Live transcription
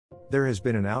There has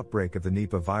been an outbreak of the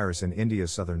Nipah virus in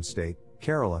India's southern state,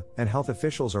 Kerala, and health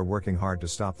officials are working hard to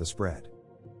stop the spread.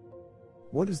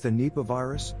 What is the Nipah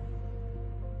virus?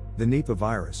 The Nipah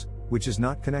virus, which is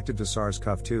not connected to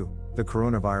SARS-CoV-2, the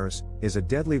coronavirus, is a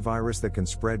deadly virus that can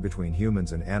spread between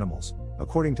humans and animals,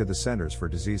 according to the Centers for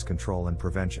Disease Control and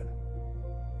Prevention.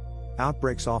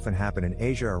 Outbreaks often happen in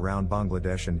Asia around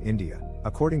Bangladesh and India,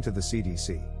 according to the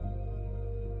CDC.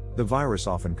 The virus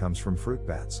often comes from fruit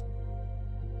bats.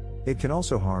 It can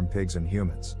also harm pigs and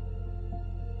humans.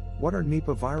 What are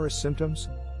Nipah virus symptoms?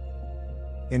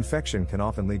 Infection can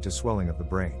often lead to swelling of the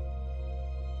brain.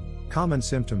 Common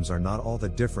symptoms are not all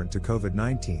that different to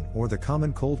COVID-19 or the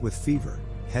common cold with fever,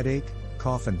 headache,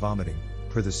 cough and vomiting,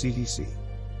 per the CDC.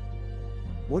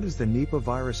 What is the Nipah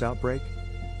virus outbreak?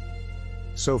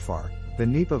 So far, the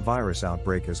Nipah virus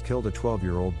outbreak has killed a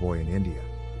 12-year-old boy in India.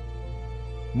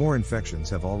 More infections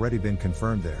have already been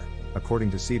confirmed there, according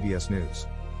to CBS News.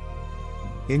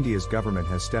 India's government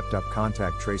has stepped up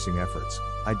contact tracing efforts,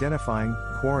 identifying,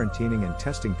 quarantining and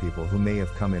testing people who may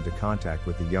have come into contact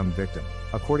with the young victim,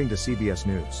 according to CBS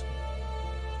News.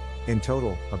 In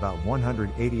total, about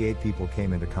 188 people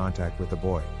came into contact with the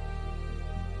boy.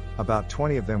 About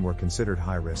 20 of them were considered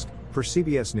high risk, per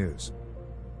CBS News.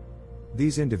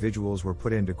 These individuals were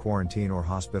put into quarantine or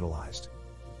hospitalized.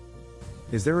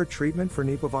 Is there a treatment for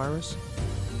Nipah virus?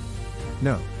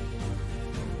 No.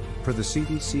 Per the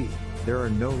CDC, there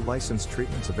are no licensed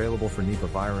treatments available for Nipah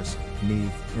virus,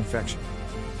 infection.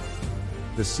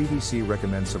 The CDC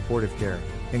recommends supportive care,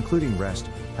 including rest,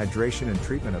 hydration and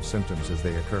treatment of symptoms as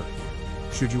they occur.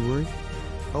 Should you worry?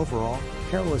 Overall,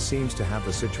 Kerala seems to have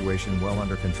the situation well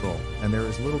under control, and there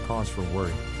is little cause for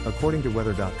worry, according to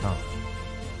weather.com.